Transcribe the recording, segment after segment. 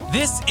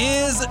This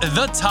is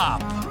The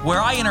Top, where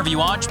I interview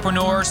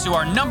entrepreneurs who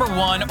are number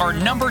one or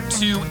number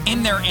two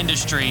in their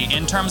industry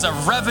in terms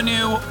of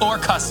revenue or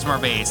customer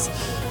base.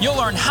 You'll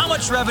learn how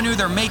much revenue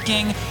they're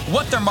making,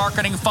 what their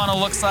marketing funnel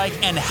looks like,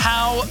 and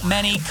how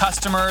many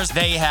customers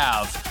they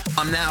have.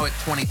 I'm now at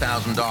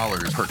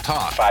 $20,000 per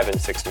talk. 5 and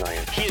 6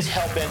 million. He is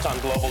hell-bent on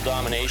global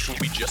domination.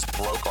 We just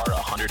broke our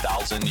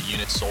 100,000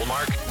 units sold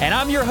mark. And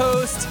I'm your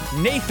host,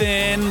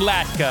 Nathan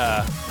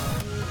Latka.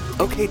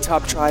 Okay,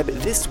 Top Tribe,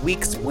 this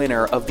week's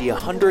winner of the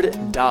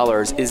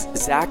 $100 is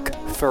Zach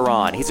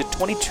Ferron. He's a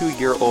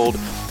 22-year-old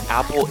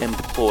Apple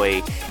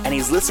employee, and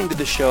he's listening to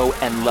the show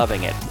and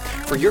loving it.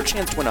 For your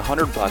chance to win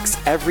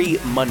 $100 every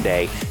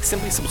Monday,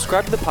 simply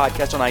subscribe to the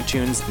podcast on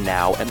iTunes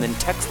now and then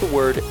text the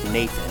word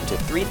Nathan to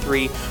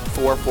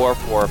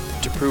 33444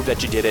 to prove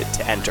that you did it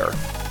to enter.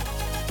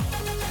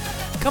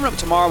 Coming up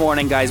tomorrow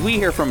morning, guys, we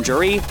hear from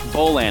Jerry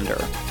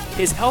Bolander.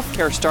 His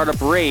healthcare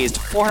startup raised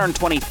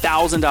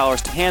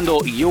 $420,000 to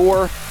handle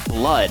your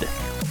blood.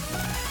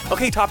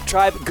 Okay, Top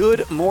Tribe,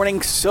 good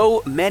morning.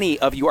 So many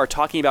of you are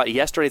talking about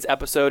yesterday's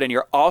episode, and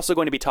you're also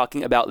going to be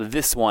talking about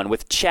this one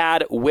with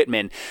Chad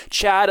Whitman.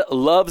 Chad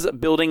loves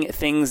building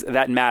things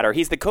that matter.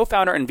 He's the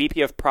co-founder and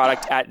VP of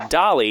product at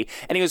Dolly,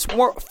 and he was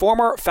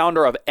former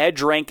founder of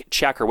EdgeRank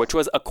Checker, which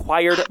was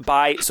acquired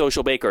by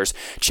Social Bakers.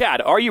 Chad,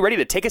 are you ready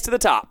to take us to the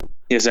top?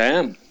 Yes, I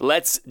am.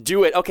 Let's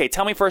do it. Okay,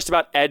 tell me first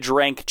about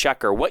EdgeRank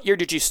Checker. What year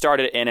did you start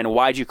it in, and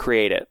why'd you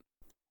create it?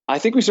 I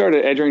think we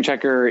started EdgeRank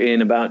Checker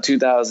in about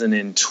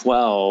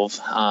 2012,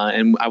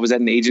 and I was at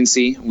an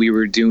agency. We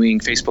were doing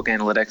Facebook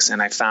analytics,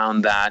 and I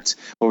found that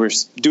we were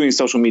doing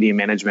social media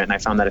management, and I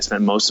found that I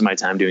spent most of my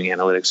time doing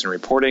analytics and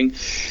reporting.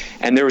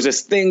 And there was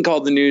this thing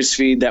called the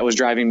newsfeed that was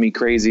driving me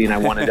crazy, and I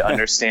wanted to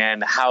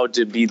understand how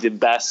to be the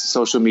best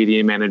social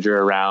media manager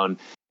around.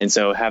 And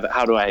so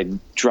how do I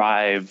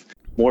drive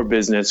more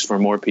business for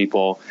more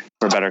people,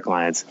 for better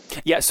clients?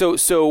 Yeah.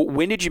 So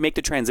when did you make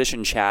the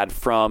transition, Chad,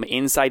 from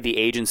inside the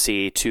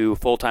agency to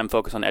full-time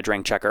focus on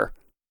EdgeRank Checker?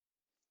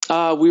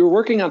 We were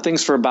working on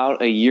things for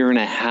about a year and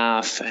a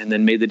half, and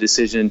then made the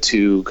decision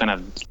to kind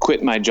of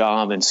quit my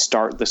job and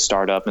start the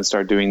startup and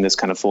start doing this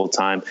kind of full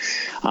time.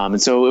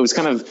 And so it was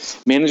kind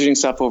of managing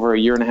stuff over a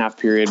year and a half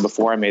period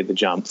before I made the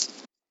jump.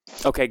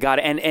 Okay, got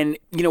it. And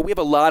you know, we have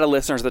a lot of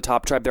listeners of the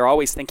Top Tribe. They're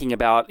always thinking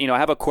about, I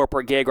have a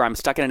corporate gig or I'm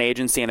stuck in an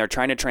agency and they're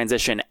trying to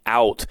transition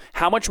out.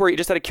 How much were you,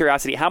 just out of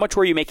curiosity, how much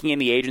were you making in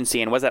the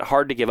agency, and was that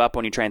hard to give up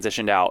when you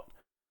transitioned out?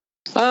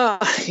 I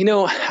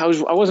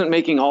wasn't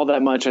making all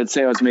that much. I'd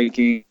say I was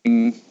making,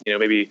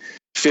 maybe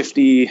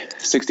 50,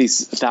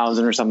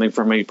 60,000 or something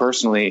for me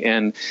personally.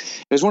 And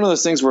it was one of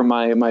those things where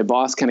my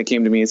boss kind of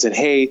came to me and said,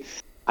 "Hey,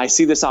 I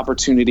see this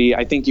opportunity.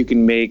 I think you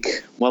can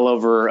make well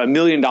over $1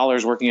 million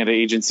working at an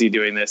agency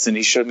doing this." And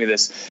he showed me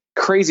this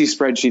crazy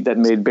spreadsheet that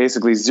made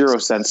basically zero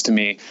sense to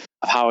me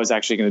of how I was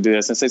actually going to do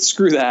this. And I said,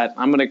 screw that.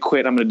 I'm going to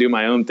quit. I'm going to do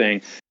my own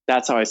thing.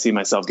 That's how I see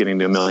myself getting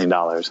to $1 million.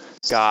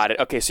 Got it.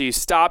 Okay, so you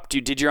stopped,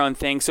 you did your own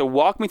thing. So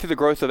walk me through the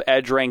growth of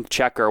EdgeRank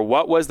Checker.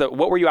 What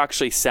were you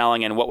actually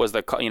selling, and what was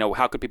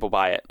how could people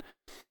buy it?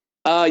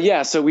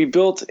 So we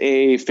built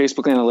a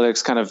Facebook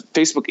analytics kind of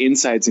Facebook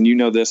Insights, and you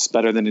know this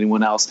better than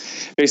anyone else.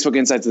 Facebook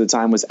Insights at the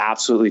time was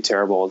absolutely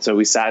terrible. And so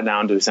we sat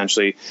down to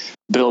essentially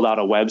build out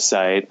a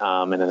website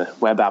and a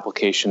web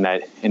application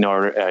that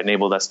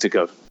enabled us to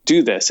go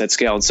do this at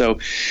scale. And so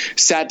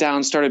sat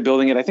down, started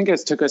building it. I think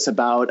it took us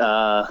about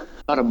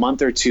a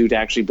month or two to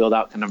actually build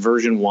out kind of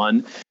version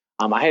 1.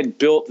 I had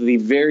built the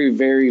very,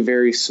 very,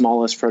 very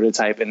smallest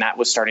prototype, and that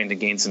was starting to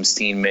gain some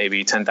steam,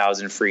 maybe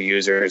 10,000 free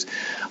users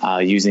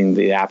using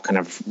the app kind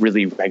of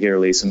really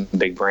regularly, some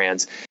big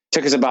brands. It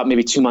took us about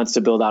maybe 2 months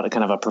to build out a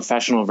kind of a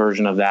professional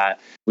version of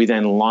that. We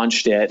then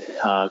launched it,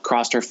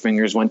 crossed our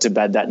fingers, went to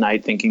bed that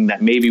night thinking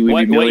that maybe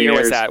we'd be millionaires. What year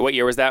was that? What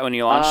year was that when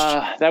you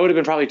launched? That would have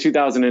been probably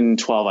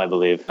 2012, I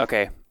believe.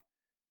 Okay.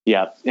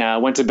 Yeah.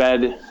 Went to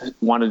bed,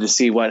 wanted to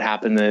see what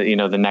happened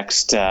the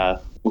next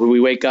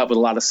we wake up with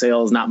a lot of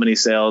sales, not many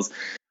sales.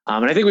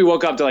 And I think we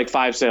woke up to like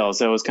 5 sales.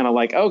 So it was kind of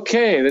like,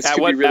 okay, this could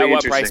be really interesting. At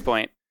what price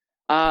point?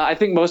 I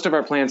think most of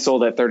our plans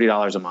sold at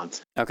 $30 a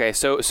month. Okay,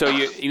 so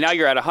you now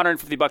you're at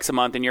 $150 a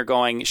month, and you're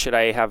going, should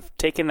I have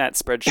taken that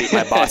spreadsheet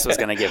my boss was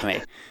going to give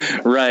me?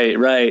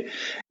 Right.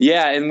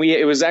 Yeah, and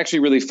it was actually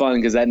really fun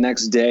because that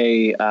next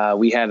day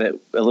we had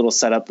a little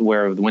setup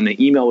where when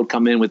the email would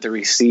come in with the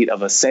receipt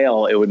of a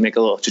sale, it would make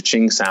a little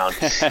cha-ching sound.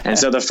 And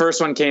so the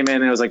first one came in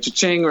and it was like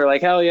cha-ching. We're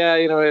like, hell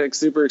yeah,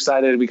 super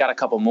excited. We got a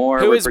couple more.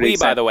 Who is we,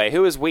 by the way?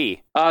 Who is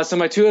we? So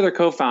my 2 other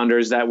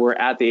co-founders that were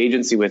at the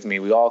agency with me,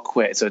 we all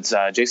quit. So it's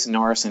Jason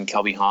Norris and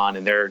Kelby Hahn,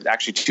 and they're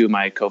actually 2 of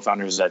my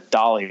co-founders at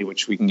Dolly,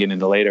 which we can get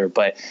into later.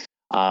 But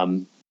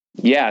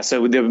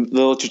so the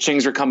little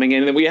cha-chings were coming in,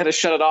 and then we had to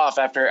shut it off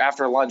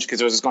after lunch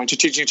because it was just going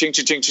cha-ching, cha-ching,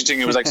 cha-ching,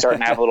 cha-ching. It was like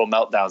starting to have a little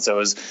meltdown. So it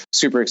was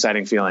super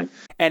exciting feeling.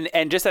 And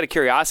just out of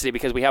curiosity,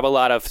 because we have a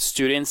lot of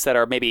students that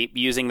are maybe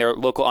using their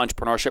local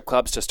entrepreneurship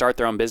clubs to start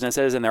their own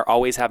businesses, and they're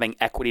always having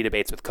equity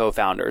debates with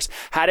co-founders.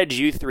 How did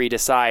you 3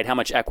 decide how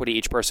much equity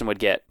each person would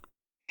get?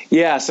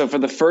 Yeah. So for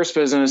the first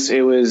business,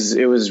 it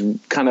was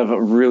kind of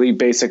a really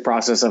basic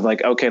process of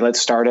like, okay,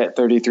 let's start at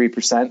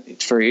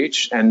 33% for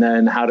each. And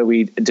then how do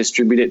we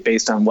distribute it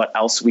based on what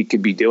else we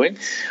could be doing?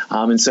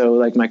 And so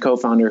like my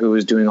co-founder who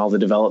was doing all the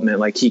development,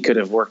 like he could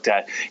have worked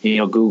at,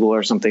 Google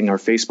or something or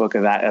Facebook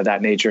of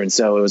that nature. And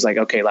so it was like,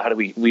 okay, how do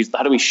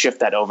we shift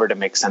that over to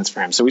make sense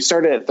for him? So we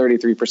started at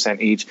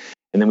 33% each.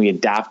 And then we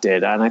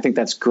adapted. And I think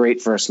that's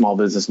great for a small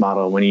business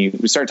model. When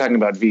we start talking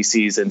about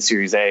VCs and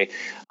Series A,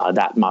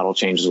 that model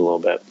changes a little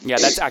bit. Yeah,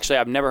 that's actually,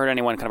 I've never heard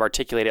anyone kind of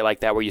articulate it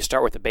like that, where you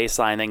start with a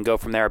baseline, then go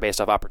from there based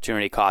off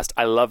opportunity cost.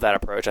 I love that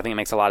approach. I think it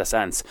makes a lot of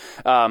sense.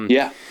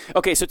 Yeah.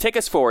 Okay, so take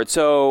us forward.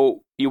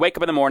 So you wake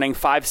up in the morning,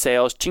 5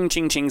 sales, ching,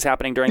 ching, ching's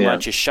happening during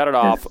lunch, you shut it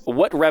off.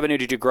 What revenue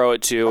did you grow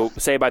it to,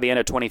 say, by the end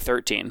of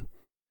 2013?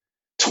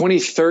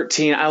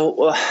 2013,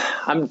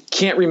 I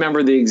can't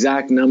remember the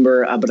exact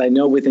number, but I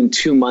know within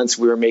 2 months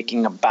we were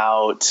making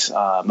about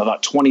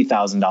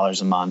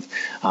 $20,000 a month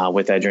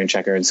with EdgeRange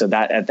Checker, and so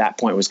that at that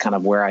point was kind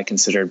of where I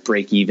considered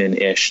break even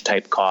ish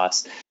type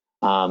cost.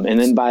 And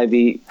then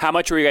how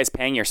much were you guys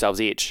paying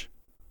yourselves each?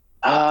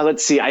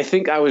 Let's see. I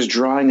think I was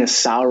drawing a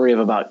salary of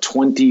about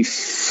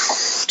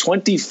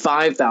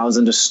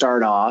 $25,000 to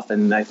start off,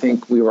 and I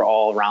think we were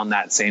all around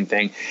that same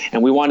thing.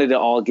 And we wanted to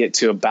all get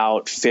to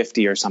about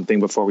 50 or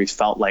something before we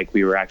felt like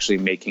we were actually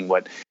making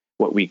what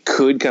we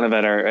could kind of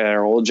at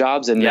our old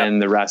jobs, and then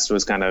the rest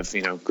was kind of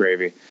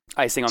gravy,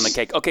 icing on the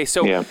cake. Okay,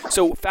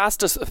 so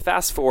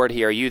fast forward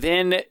here. You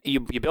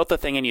built the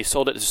thing and you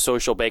sold it to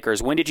Social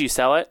Bakers. When did you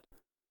sell it?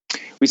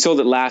 We sold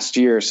it last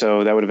year,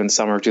 so that would have been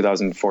summer of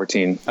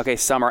 2014. Okay,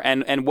 summer.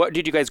 And what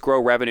did you guys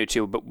grow revenue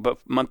to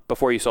month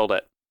before you sold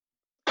it?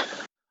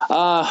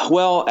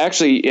 Well,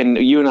 actually, and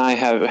you and I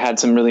have had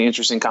some really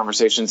interesting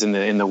conversations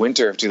in the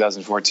winter of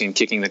 2014,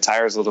 kicking the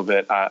tires a little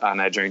bit on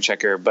EdgeRange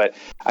Checker. But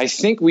I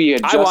think we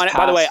had just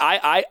by the way,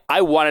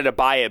 I wanted to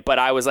buy it, but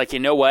I was like, you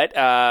know what?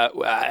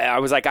 I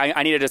was like,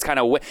 I need to just kind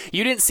of.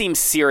 You didn't seem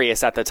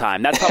serious at the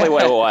time. That's probably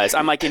what it was.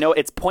 I'm like,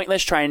 it's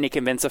pointless trying to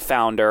convince a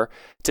founder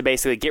to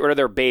basically get rid of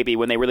their baby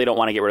when they really don't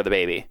want to get rid of the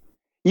baby.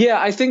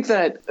 Yeah, I think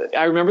that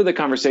I remember the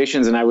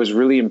conversations, and I was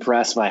really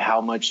impressed by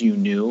how much you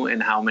knew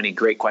and how many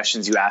great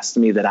questions you asked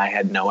me that I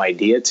had no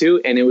idea to.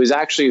 And it was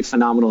actually a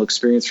phenomenal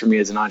experience for me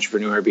as an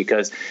entrepreneur,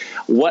 because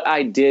what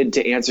I did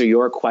to answer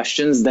your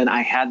questions, then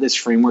I had this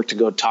framework to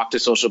go talk to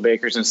Social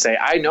Bakers and say,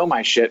 I know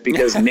my shit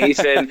because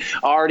Nathan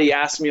already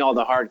asked me all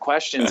the hard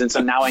questions. And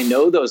so now I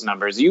know those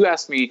numbers. You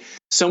asked me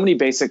so many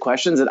basic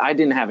questions that I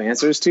didn't have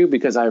answers to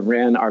because I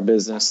ran our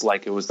business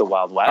like it was the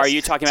Wild West. Are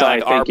you talking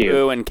about like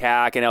ARPU and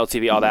CAC and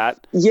LTV, all that?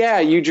 Yeah,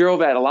 you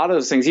drove at a lot of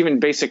those things, even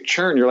basic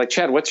churn. You're like,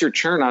 Chad, what's your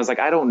churn? I was like,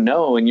 I don't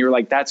know. And you're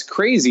like, that's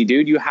crazy,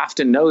 dude. You have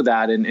to know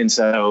that. And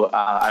so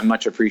I'm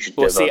much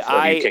appreciative of you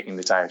kicking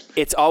the tires.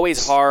 It's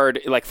always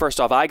hard. Like, first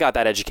off, I got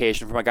that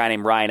education from a guy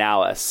named Ryan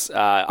Alice.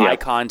 Eye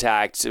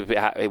contact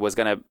was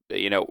going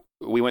to,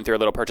 we went through a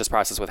little purchase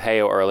process with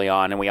Heyo early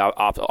on, and we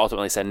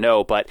ultimately said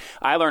no. But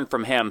I learned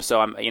from him, so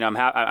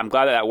I'm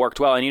glad that worked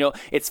well. And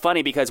it's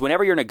funny because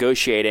whenever you're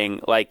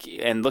negotiating,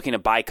 and looking to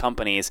buy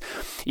companies,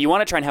 you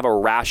want to try and have a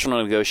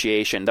rational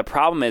negotiation. The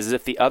problem is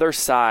if the other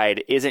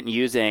side isn't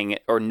using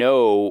or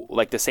know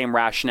the same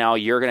rationale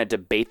you're going to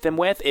debate them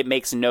with, it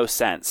makes no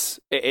sense.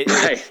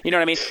 Right. You know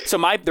what I mean? So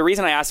the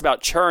reason I asked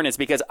about churn is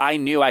because I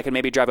knew I could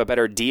maybe drive a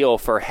better deal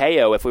for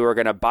Heyo if we were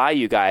going to buy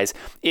you guys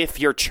if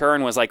your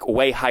churn was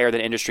way higher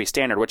than industry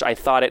standard, which I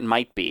thought it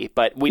might be,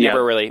 but we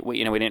never really,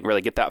 we didn't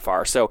really get that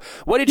far. So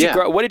what did you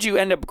grow? What did you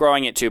end up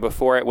growing it to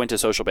before it went to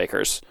Social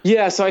Bakers?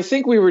 Yeah, so I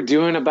think we were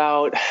doing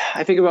about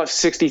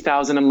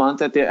 $60,000 a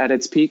month at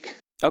its peak.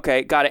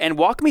 Okay, got it. And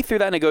walk me through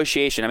that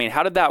negotiation. I mean,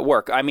 how did that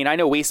work? I mean, I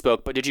know we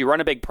spoke, but did you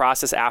run a big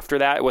process after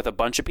that with a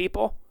bunch of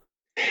people?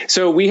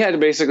 So we had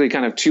basically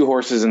kind of two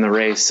horses in the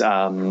race.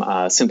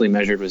 Simply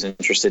Measured was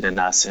interested in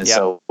us, and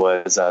so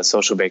was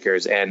Social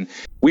Bakers. And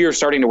we were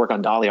starting to work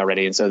on Dolly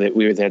already. And so that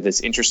we had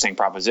this interesting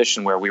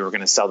proposition where we were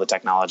going to sell the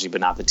technology,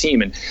 but not the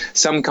team. And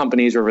some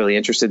companies were really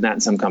interested in that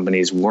and some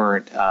companies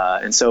weren't.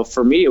 And so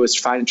for me, it was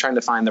trying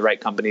to find the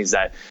right companies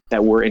that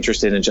were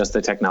interested in just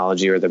the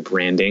technology or the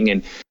branding.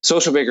 And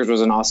Social Bakers was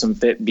an awesome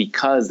fit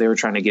because they were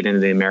trying to get into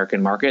the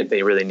American market.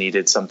 They really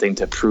needed something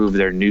to prove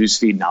their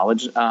newsfeed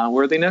knowledge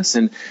worthiness.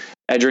 And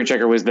EdgeRange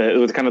Checker was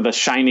kind of the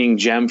shining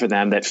gem for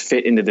them that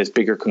fit into this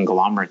bigger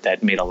conglomerate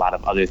that made a lot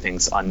of other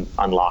things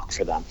unlocked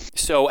for them.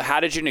 So how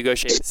did you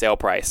negotiate the sale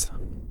price?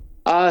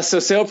 So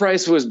sale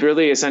price was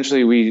really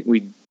essentially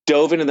we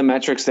dove into the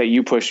metrics that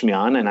you pushed me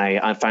on, and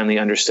I finally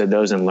understood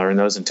those and learned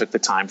those and took the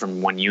time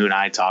from when you and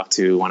I talked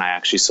to when I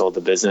actually sold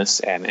the business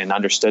and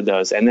understood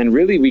those. And then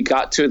really we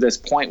got to this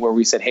point where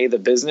we said, hey, the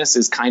business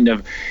is kind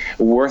of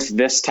worth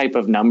this type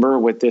of number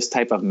with this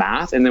type of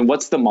math. And then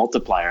what's the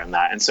multiplier on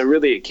that? And so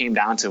really it came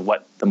down to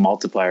what the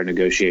multiplier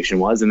negotiation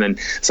was, and then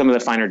some of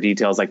the finer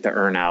details like the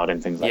earn out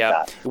and things like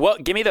that. Well,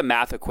 give me the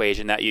math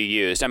equation that you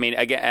used. I mean,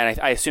 again, and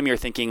I assume you're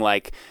thinking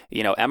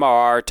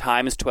MRR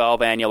times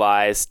 12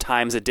 annualized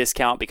times a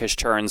discount because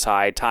churn's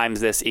high times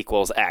this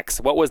equals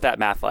X. What was that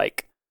math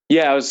like?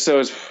 Yeah, it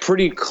was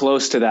pretty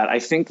close to that. I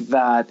think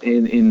that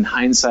in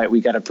hindsight, we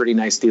got a pretty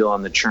nice deal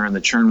on the churn.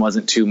 The churn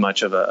wasn't too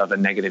much of a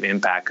negative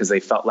impact because they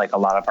felt like a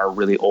lot of our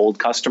really old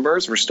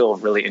customers were still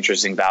of really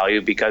interesting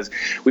value, because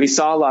we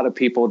saw a lot of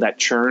people that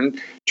churn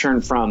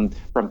from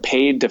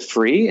paid to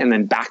free and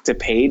then back to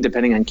paid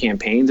depending on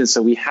campaigns. And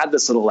so we had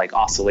this little like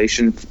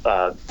oscillation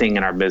thing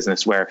in our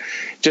business where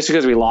just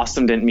because we lost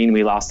them didn't mean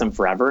we lost them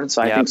forever. And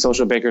so I think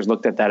Social Bakers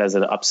looked at that as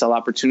an upsell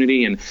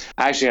opportunity. And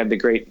I actually had the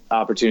great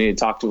opportunity to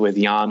talk with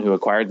Jan, who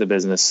acquired the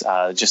business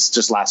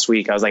just last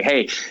week. I was like,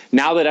 hey,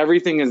 now that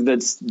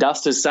the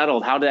dust is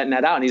settled, how did that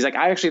net out? And he's like,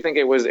 I actually think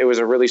it was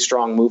a really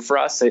strong move for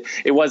us.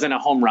 It wasn't a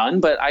home run,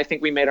 but I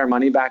think we made our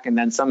money back and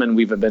then some, and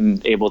we've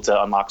been able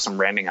to unlock some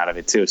branding out of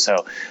it too.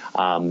 So,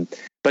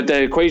 but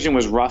the equation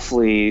was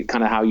roughly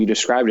kind of how you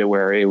described it,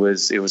 where it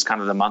was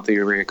kind of the monthly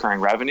recurring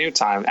revenue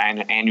time and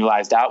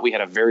annualized out. We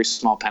had a very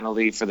small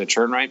penalty for the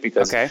churn rate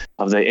because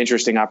of the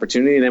interesting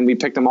opportunity. And then we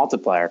picked a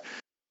multiplier.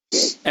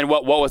 And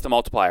what was the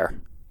multiplier?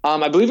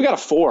 I believe we got a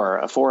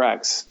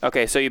 4x.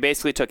 Okay, so you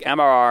basically took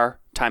MRR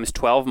times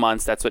 12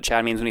 months. That's what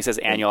Chad means when he says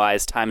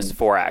annualized times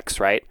 4x,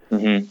 right?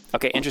 Mm-hmm.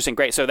 Okay, interesting,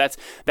 great. So that's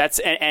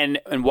and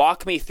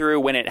walk me through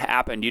when it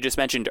happened. You just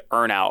mentioned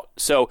earnout.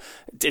 So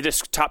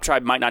this Top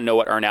Tribe might not know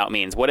what earnout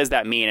means. What does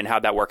that mean, and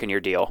how'd that work in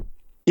your deal?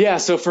 Yeah,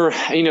 so for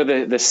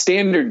the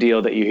standard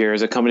deal that you hear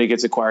is a company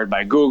gets acquired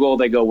by Google.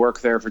 They go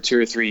work there for 2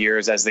 or 3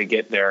 years as they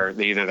get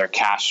either their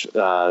cash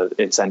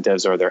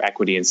incentives or their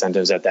equity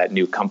incentives at that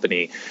new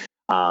company.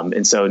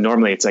 And so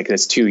normally it's like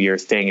this 2-year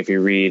thing. If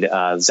you read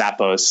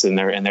Zappos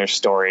in their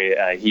story,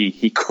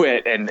 he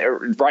quit and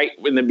right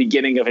in the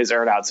beginning of his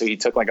earnout. So he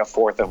took like a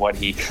fourth of what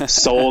he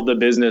sold the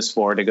business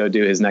for to go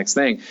do his next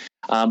thing.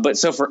 But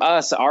so for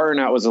us, our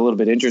earnout was a little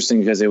bit interesting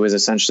because it was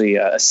essentially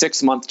a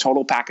 6-month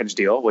total package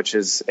deal, which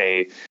is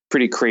a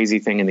pretty crazy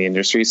thing in the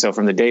industry. So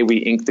from the day we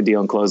inked the deal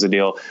and closed the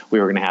deal, we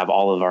were going to have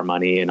all of our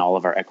money and all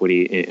of our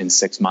equity in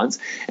 6 months.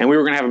 And we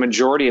were going to have a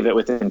majority of it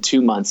within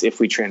 2 months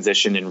if we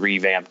transitioned and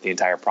revamped the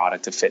entire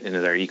product to fit into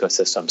their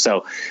ecosystem.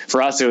 So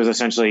for us, it was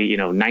essentially,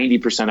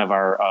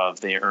 90%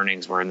 of the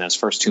earnings were in those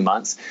first 2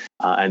 months.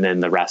 And then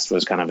the rest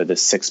was kind of at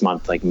this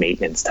 6-month like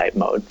maintenance type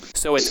mode.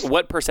 So it's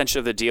what percentage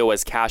of the deal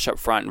was cash up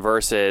front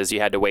versus you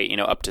had to wait,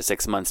 up to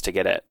 6 months to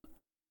get it?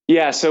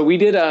 Yeah, so we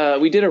did a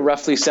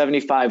roughly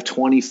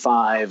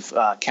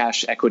 75-25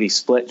 cash equity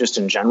split just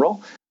in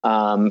general.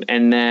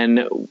 And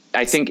then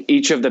I think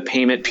each of the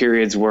payment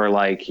periods were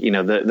like,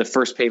 the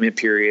first payment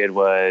period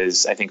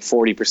was, I think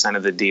 40%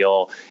 of the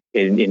deal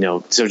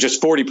so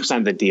just 40%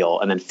 of the deal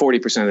and then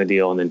 40% of the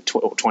deal and then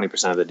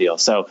 20% of the deal.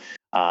 So,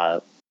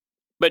 but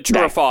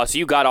true or false,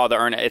 you got all the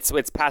earnouts.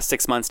 It's past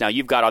 6 months now.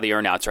 You've got all the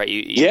earnouts, right?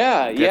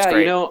 Yeah.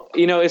 Great.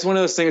 It's one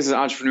of those things as an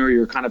entrepreneur,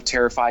 you're kind of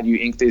terrified. You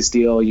ink this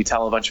deal, you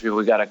tell a bunch of people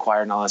we got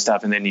acquired and all that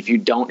stuff, and then if you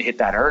don't hit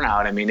that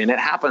earnout, and it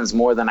happens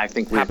more than I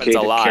think we're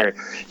care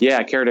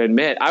to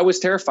admit. I was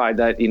terrified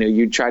that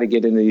you'd try to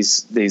get into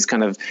these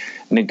kind of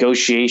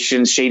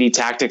negotiations, shady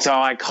tactics.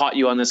 Oh, I caught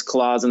you on this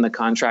clause in the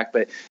contract,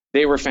 but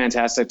they were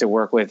fantastic to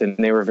work with, and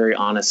they were very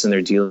honest in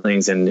their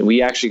dealings. And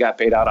we actually got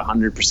paid out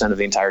 100% of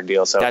the entire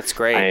deal. So that's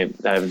great.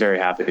 I'm very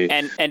happy.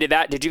 And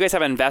did you guys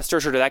have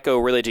investors, or did that go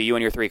really to you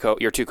and your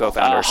two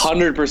co-founders?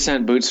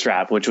 100%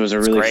 bootstrap, which was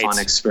a really fun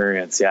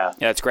experience. Yeah,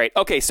 that's great.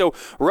 Okay, so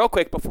real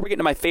quick before we get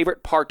into my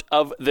favorite part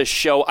of the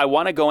show, I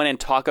want to go in and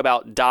talk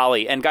about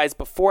Dolly. And guys,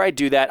 before I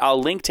do that,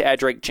 I'll link to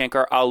Edric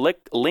Shankar. I'll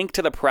link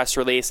to the press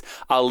release.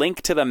 I'll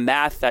link to the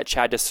math that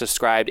Chad just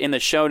described in the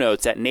show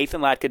notes at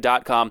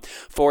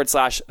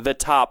nathanlatka.com/the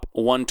top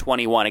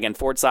 121. Again,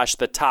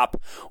 /the top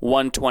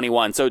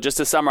 121. So just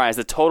to summarize,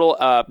 the total,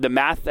 the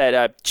math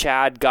that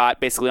Chad got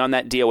basically on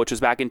that deal, which was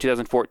back in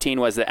 2014,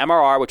 was the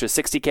MRR, which was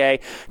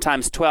 $60K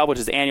times 12, which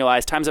is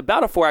annualized, times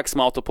about a 4x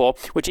multiple,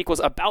 which equals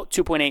about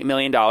 $2.8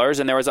 million.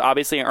 And there was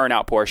obviously an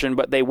earnout portion,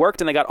 but they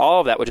worked and they got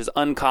all of that, which is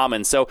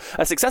uncommon. So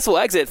a successful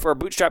exit for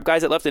bootstrap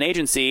guys that left an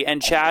agency.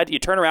 And Chad, you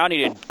turn around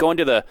and you go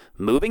into the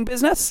moving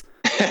business?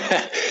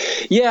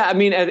 Yeah,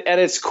 at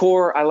its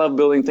core, I love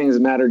building things that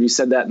matter. You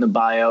said that in the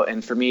bio.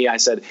 And for me, I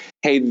said,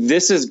 hey,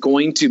 this is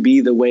going to be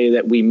the way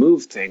that we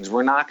move things.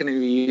 We're not going to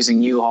be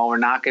using U-Haul. We're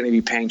not going to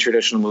be paying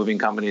traditional moving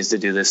companies to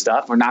do this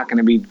stuff. We're not going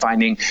to be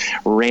finding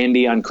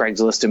Randy on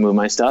Craigslist to move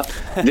my stuff.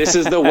 This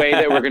is the way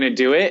that we're going to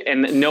do it.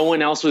 And no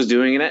one else was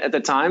doing it at the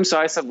time. So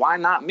I said, why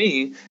not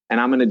me? And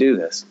I'm going to do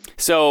this.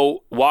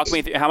 So walk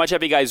me through, how much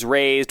have you guys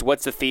raised?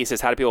 What's the thesis?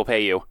 How do people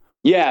pay you?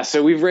 Yeah,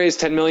 so we've raised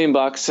 $10 million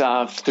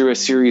through a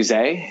Series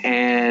A,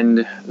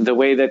 and the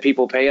way that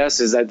people pay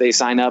us is that they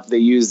sign up, they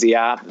use the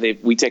app,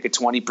 we take a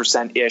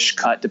 20%-ish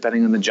cut,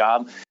 depending on the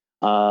job,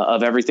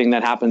 of everything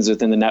that happens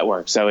within the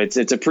network. So it's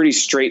a pretty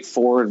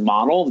straightforward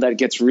model that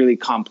gets really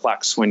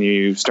complex when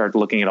you start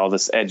looking at all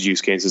this edge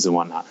use cases and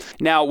whatnot.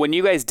 Now, when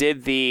you guys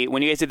did the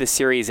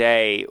Series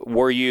A,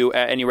 were you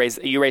and you raised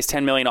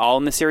 $10 million all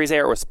in the Series A,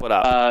 or was split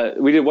up?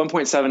 We did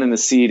 1.7 in the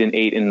seed and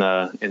 8 in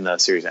the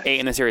Series A. 8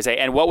 in the Series A.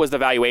 And what was the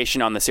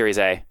valuation on the Series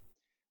A?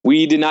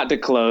 We did not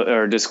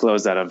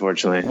disclose that,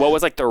 unfortunately. What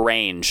was like the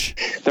range?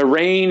 The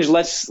range,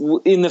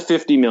 in the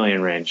 50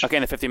 million range. Okay,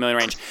 in the 50 million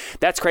range.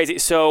 That's crazy.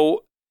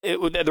 So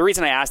The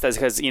reason I asked that is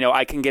because,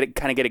 I can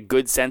kind of get a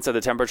good sense of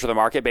the temperature of the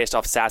market based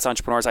off SaaS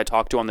entrepreneurs I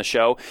talk to on the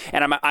show.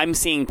 And I'm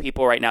seeing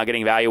people right now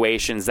getting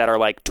valuations that are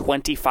like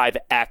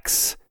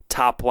 25x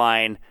top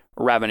line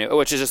revenue,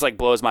 which is just like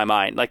blows my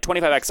mind. Like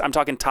 25x, I'm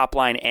talking top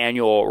line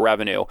annual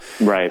revenue.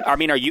 Right. I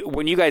mean,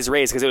 when you guys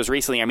raised, because it was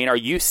recently, are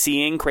you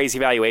seeing crazy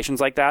valuations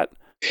like that?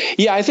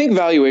 Yeah, I think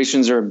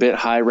valuations are a bit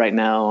high right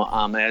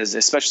now,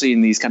 especially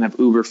in these kind of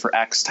Uber for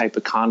X type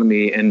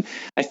economy. And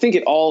I think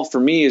it all, for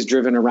me, is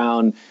driven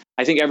around,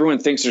 I think everyone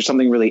thinks there's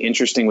something really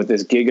interesting with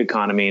this gig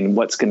economy and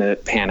what's going to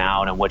pan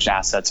out and which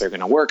assets are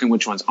going to work and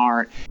which ones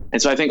aren't.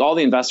 And so I think all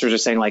the investors are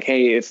saying like,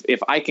 hey,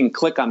 if I can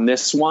click on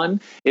this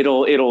one,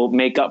 it'll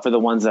make up for the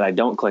ones that I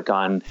don't click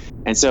on.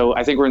 And so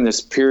I think we're in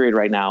this period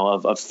right now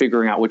of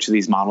figuring out which of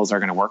these models are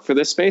going to work for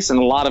this space. And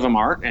a lot of them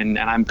aren't. And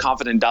I'm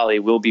confident Dolly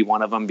will be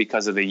one of them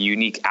because of the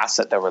unique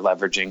asset that we're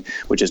leveraging,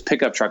 which is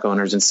pickup truck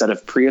owners instead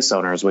of Prius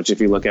owners, which if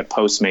you look at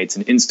Postmates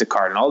and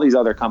Instacart and all these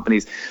other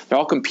companies, they're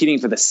all competing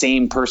for the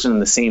same person in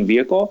the same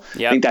vehicle.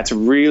 Yep. I think that's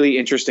really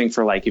interesting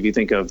for like, if you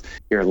think of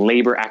your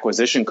labor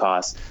acquisition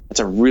costs,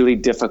 that's a really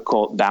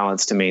difficult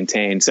balance to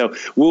maintain. So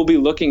we'll be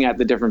looking at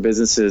the different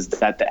businesses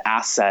that the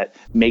asset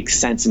makes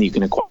sense and you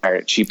can acquire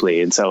it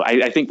cheaply. And so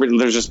I think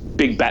there's just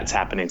big bets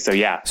happening. So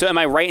yeah. So am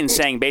I right in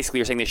saying basically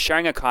you're saying the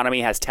sharing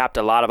economy has tapped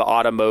a lot of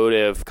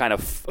automotive kind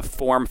of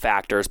form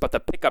factors, but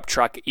the pickup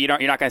truck, you're not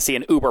going to see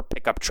an Uber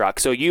pickup truck.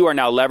 So you are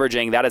now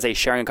leveraging that as a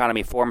sharing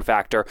economy form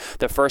factor.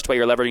 The first way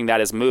you're leveraging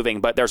that is moving,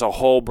 but there's a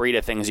whole breed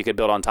of things you could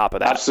build on top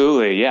of that.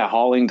 Absolutely. Yeah.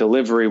 Hauling,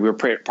 delivery. We're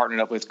partnered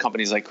up with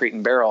companies like Crate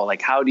and Barrel.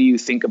 Like, how do you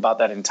think about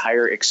that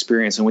entire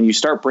experience? And when you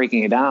start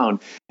breaking it down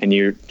and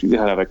you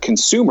have a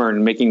consumer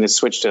and making this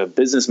switch to a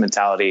business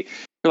mentality,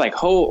 you're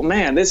like, oh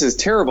man, this is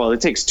terrible. It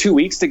takes 2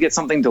 weeks to get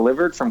something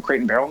delivered from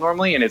Crate and Barrel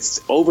normally, and it's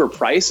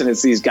overpriced, and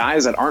it's these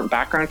guys that aren't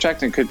background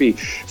checked and could be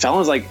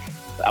felons. Like,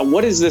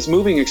 what is this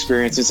moving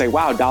experience? And say,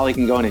 wow, Dolly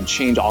can go in and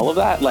change all of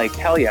that. Like,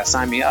 hell yeah,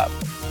 sign me up.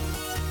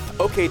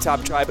 Okay,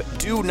 Top Tribe,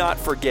 do not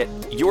forget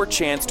your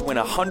chance to win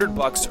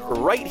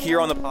 $100 right here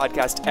on the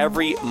podcast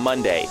every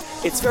Monday.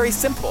 It's very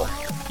simple.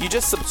 You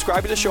just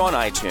subscribe to the show on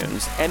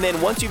iTunes, and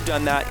then once you've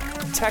done that,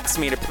 text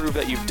me to prove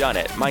that you've done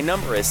it. My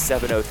number is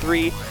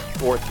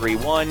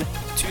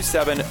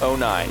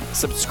 703-431-2709.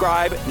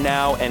 Subscribe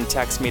now and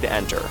text me to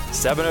enter.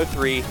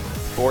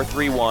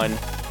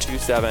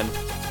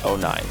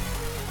 703-431-2709.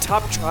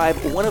 Top Tribe,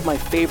 one of my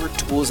favorite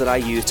tools that I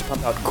use to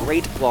pump out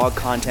great blog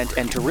content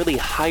and to really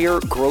hire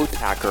growth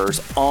hackers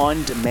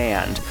on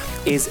demand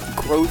is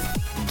Growth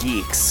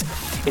Geeks.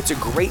 It's a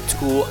great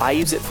tool. I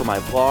use it for my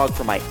blog,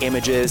 for my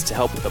images, to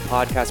help with the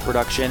podcast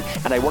production,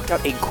 and I worked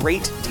out a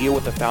great deal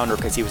with the founder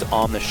because he was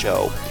on the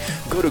show.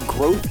 Go to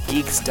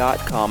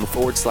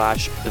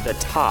growthgeeks.com/the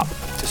top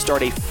to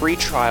start a free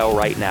trial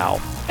right now.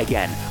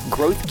 Again,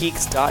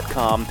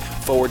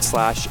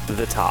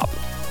 growthgeeks.com/the top.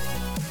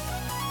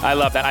 I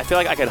love that. I feel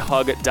like I could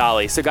hug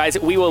Dolly. So guys,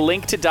 we will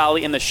link to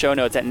Dolly in the show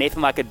notes at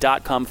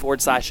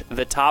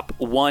nathanlatka.com/the top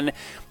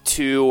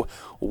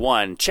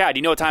 121. Chad,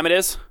 you know what time it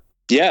is?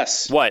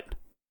 Yes. What?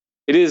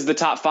 It is the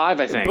top 5,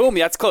 I think. Boom,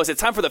 that's close.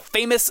 It's time for the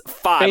famous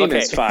 5.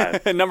 Famous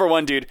 5. Number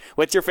 1, dude.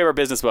 What's your favorite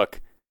business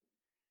book?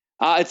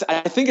 I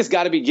think it's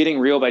got to be Getting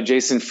Real by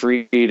Jason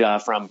Fried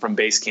from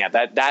Basecamp.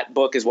 That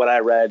book is what I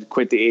read,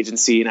 quit the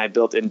agency, and I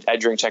built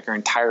Edring Checker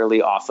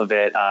entirely off of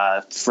it.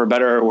 For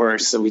better or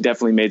worse, so we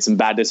definitely made some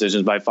bad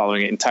decisions by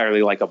following it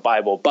entirely like a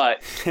Bible,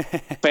 but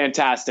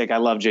fantastic. I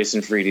love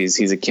Jason Fried.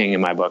 He's a king in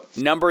my book.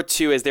 Number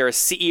 2, is there a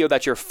CEO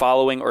that you're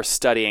following or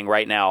studying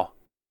right now?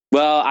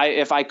 Well,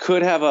 if I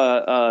could have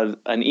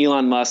an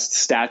Elon Musk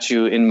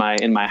statue in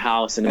my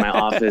house and in my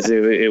office,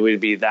 it would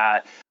be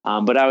that.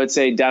 But I would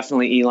say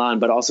definitely Elon,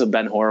 but also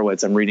Ben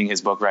Horowitz. I'm reading his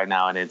book right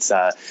now, and it's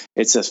a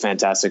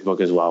fantastic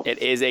book as well. It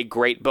is a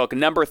great book.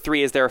 Number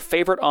 3, is there a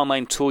favorite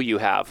online tool you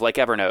have, like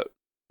Evernote?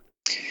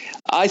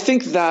 I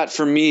think that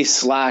for me,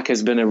 Slack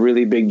has been a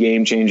really big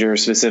game changer,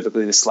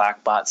 specifically the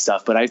Slack bot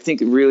stuff. But I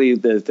think really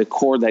the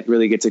core that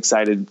really gets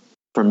excited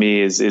for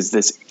me is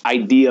this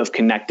idea of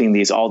connecting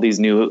all these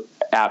new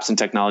apps and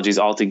technologies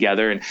all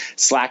together. And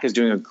Slack is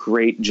doing a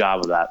great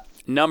job of that.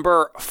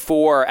 Number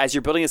 4, as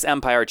you're building this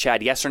empire,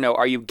 Chad, yes or no,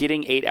 are you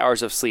getting 8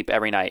 hours of sleep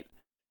every night?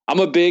 I'm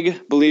a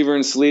big believer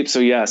in sleep, so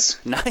yes.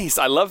 Nice.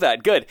 I love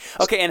that. Good.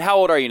 Okay, and how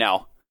old are you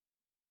now?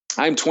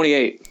 I'm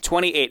 28.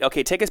 28.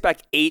 Okay, take us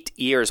back 8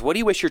 years. What do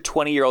you wish your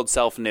 20-year-old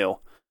self knew?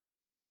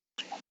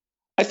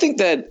 I think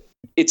that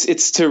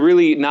it's to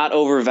really not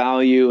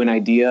overvalue an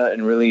idea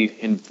and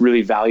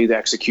really value the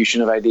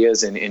execution of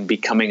ideas and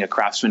becoming a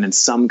craftsman in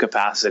some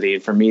capacity.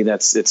 And for me,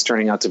 it's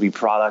turning out to be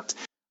product.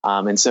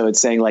 And so it's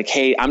saying like,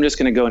 hey, I'm just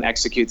going to go and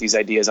execute these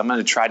ideas. I'm going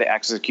to try to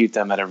execute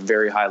them at a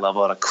very high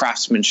level, at a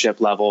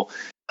craftsmanship level.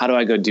 How do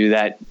I go do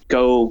that?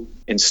 Go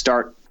and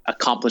start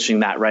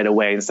accomplishing that right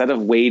away. Instead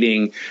of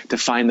waiting to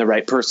find the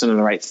right person and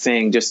the right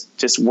thing,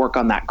 just work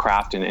on that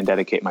craft and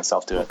dedicate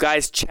myself to it.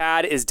 Guys,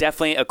 Chad is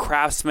definitely a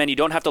craftsman. You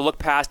don't have to look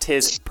past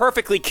his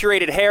perfectly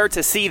curated hair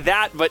to see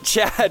that. But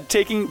Chad,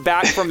 taking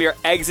back from your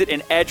exit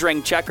in edge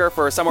ring checker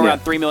for somewhere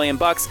around $3 million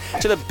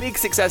to the big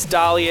success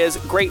Dahlia's,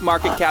 great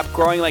market cap,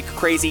 growing like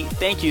crazy.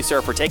 Thank you,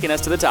 sir, for taking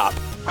us to the top.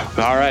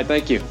 All right.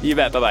 Thank you. You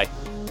bet. Bye-bye.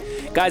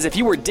 Guys, if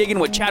you were digging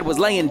what Chad was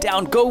laying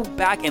down, go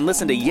back and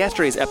listen to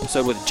yesterday's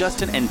episode with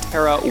Justin and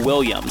Tara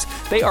Williams.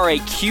 They are a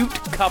cute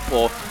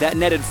couple that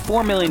netted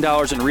 $4 million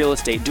in real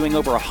estate, doing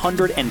over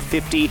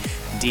 150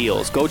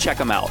 deals. Go check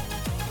them out.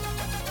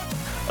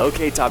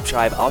 Okay, Top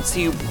Tribe, I'll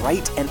see you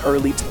bright and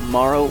early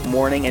tomorrow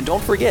morning. And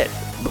don't forget,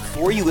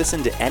 before you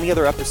listen to any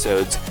other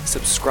episodes,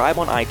 subscribe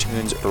on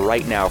iTunes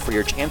right now for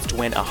your chance to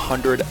win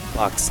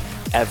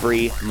 $100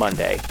 every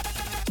Monday.